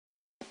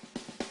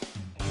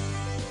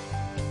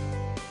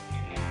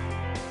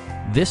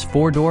This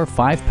four-door,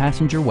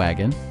 five-passenger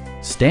wagon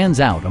stands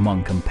out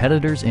among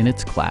competitors in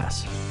its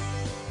class.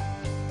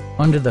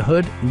 Under the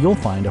hood, you'll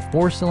find a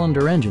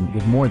four-cylinder engine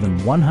with more than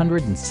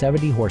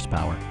 170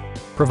 horsepower,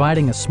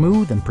 providing a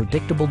smooth and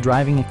predictable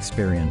driving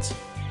experience.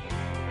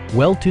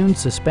 Well-tuned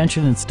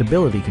suspension and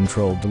stability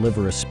control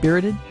deliver a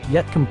spirited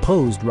yet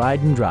composed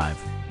ride and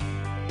drive.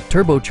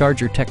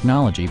 Turbocharger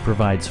technology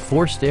provides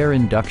forced air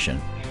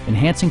induction,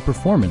 enhancing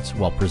performance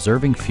while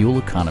preserving fuel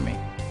economy.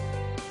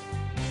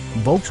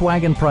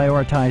 Volkswagen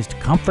prioritized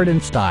comfort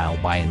and style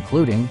by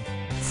including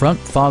front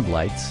fog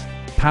lights,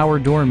 power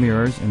door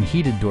mirrors and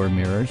heated door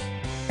mirrors,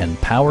 and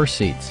power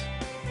seats.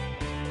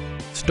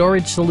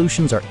 Storage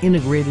solutions are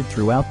integrated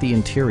throughout the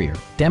interior,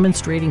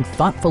 demonstrating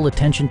thoughtful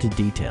attention to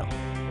detail.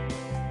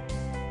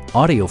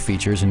 Audio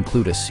features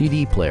include a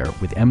CD player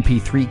with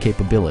MP3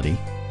 capability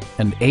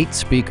and 8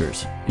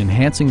 speakers,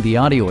 enhancing the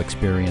audio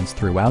experience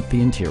throughout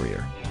the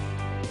interior.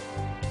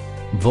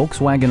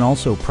 Volkswagen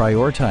also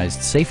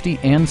prioritized safety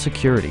and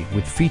security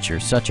with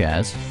features such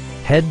as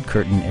head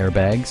curtain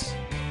airbags,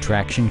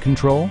 traction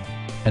control,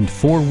 and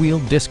four-wheel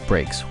disc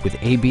brakes with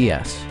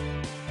ABS.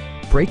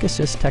 Brake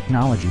assist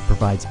technology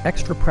provides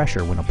extra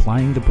pressure when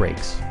applying the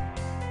brakes.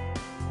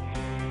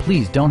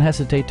 Please don't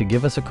hesitate to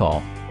give us a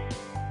call